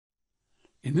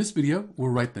In this video, we'll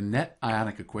write the net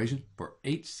ionic equation for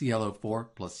HClO4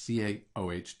 plus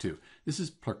CaOH2. This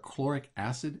is perchloric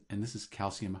acid, and this is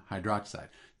calcium hydroxide.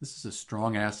 This is a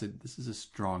strong acid. This is a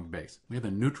strong base. We have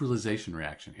a neutralization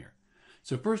reaction here.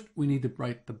 So first, we need to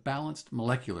write the balanced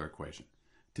molecular equation.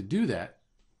 To do that,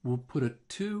 we'll put a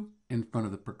 2 in front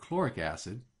of the perchloric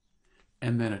acid,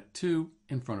 and then a 2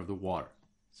 in front of the water.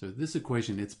 So this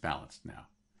equation, it's balanced now.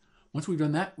 Once we've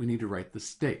done that, we need to write the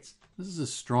states. This is a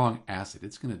strong acid.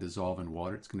 It's going to dissolve in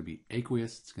water. It's going to be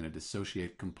aqueous. It's going to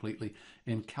dissociate completely.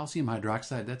 And calcium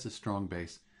hydroxide, that's a strong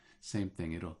base. Same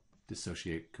thing, it'll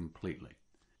dissociate completely.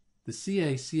 The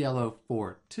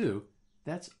CaClO4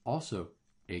 that's also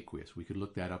aqueous. We could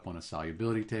look that up on a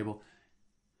solubility table.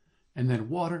 And then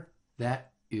water,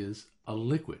 that is a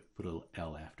liquid. Put a little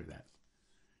L after that.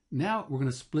 Now we're going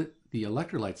to split the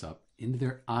electrolytes up into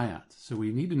their ions. So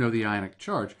we need to know the ionic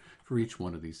charge for each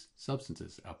one of these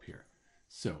substances up here.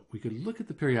 So we could look at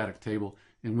the periodic table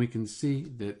and we can see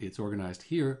that it's organized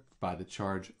here by the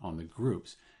charge on the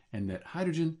groups, and that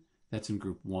hydrogen, that's in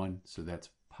group 1, so that's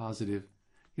positive.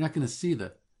 You're not going to see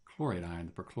the chloride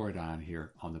ion, the perchlorate ion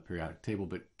here on the periodic table,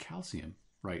 but calcium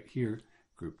right here,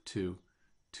 group 2,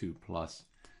 2+, so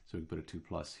we can put a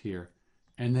 2+ here.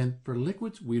 And then for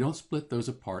liquids, we don't split those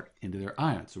apart into their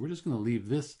ions, so we're just going to leave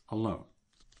this alone.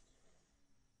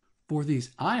 For these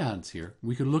ions here,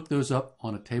 we could look those up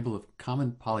on a table of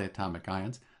common polyatomic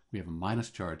ions. We have a minus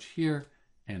charge here,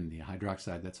 and the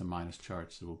hydroxide, that's a minus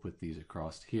charge, so we'll put these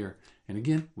across here. And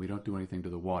again, we don't do anything to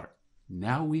the water.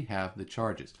 Now we have the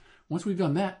charges. Once we've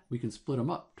done that, we can split them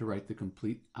up to write the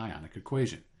complete ionic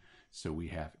equation. So we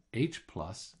have H+,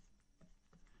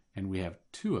 and we have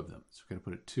 2 of them, so we're going to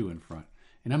put a 2 in front.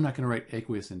 And I'm not going to write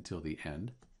aqueous until the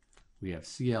end. We have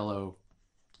ClO4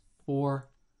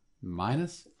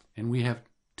 minus, and we have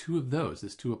 2 of those.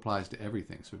 This 2 applies to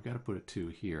everything, so we've got to put a 2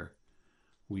 here.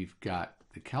 We've got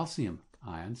the calcium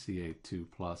ion, Ca2+,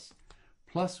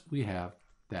 plus we have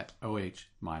that OH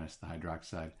minus, the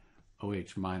hydroxide,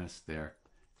 OH minus there.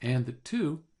 And the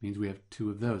 2 means we have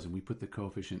 2 of those, and we put the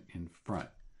coefficient in front.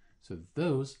 So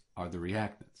those are the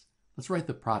reactants. Let's write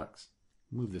the products.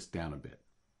 Move this down a bit.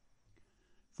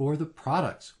 For the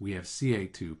products, we have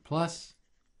Ca2+,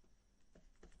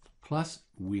 plus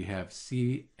we have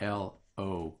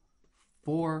ClO4,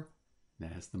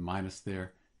 that has the minus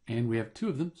there, and we have 2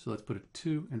 of them, so let's put a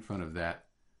 2 in front of that,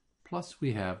 plus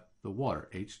we have the water,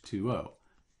 H2O,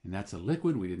 and that's a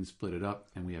liquid. We didn't split it up,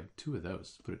 and we have 2 of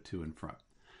those, put a 2 in front.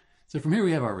 So from here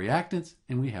we have our reactants,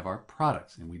 and we have our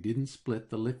products, and we didn't split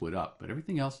the liquid up, but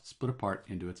everything else split apart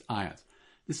into its ions.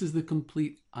 This is the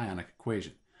complete ionic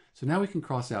equation. So now we can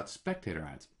cross out spectator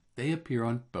ions. They appear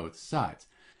on both sides.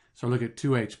 So look at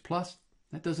 2H+,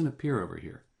 that doesn't appear over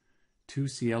here.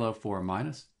 2ClO4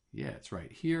 minus, yeah, it's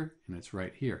right here and it's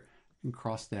right here. You can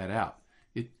cross that out.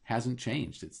 It hasn't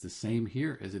changed. It's the same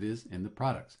here as it is in the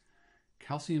products.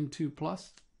 Calcium 2+,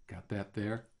 got that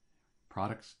there.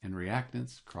 Products and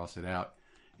reactants, cross it out.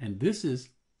 And this is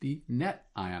the net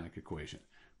ionic equation.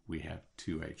 We have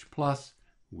 2H+,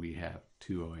 we have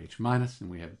 2OH minus, and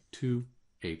we have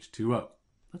 2H2O.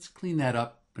 Let's clean that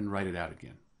up and write it out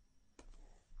again.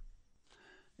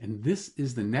 And this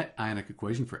is the net ionic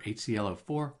equation for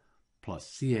HClO4 plus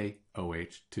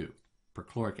CaOH2,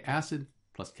 perchloric acid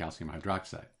plus calcium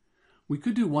hydroxide. We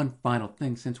could do one final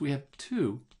thing. Since we have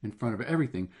 2 in front of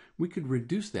everything, we could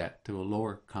reduce that to a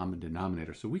lower common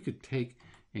denominator. So we could take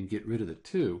and get rid of the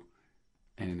 2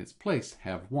 and in its place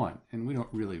have 1. And we don't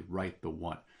really write the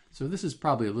 1. So this is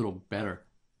probably a little better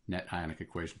net ionic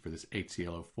equation for this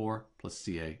HClO4 plus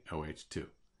CaOH2.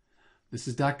 This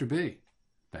is Dr. B.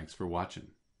 Thanks for watching.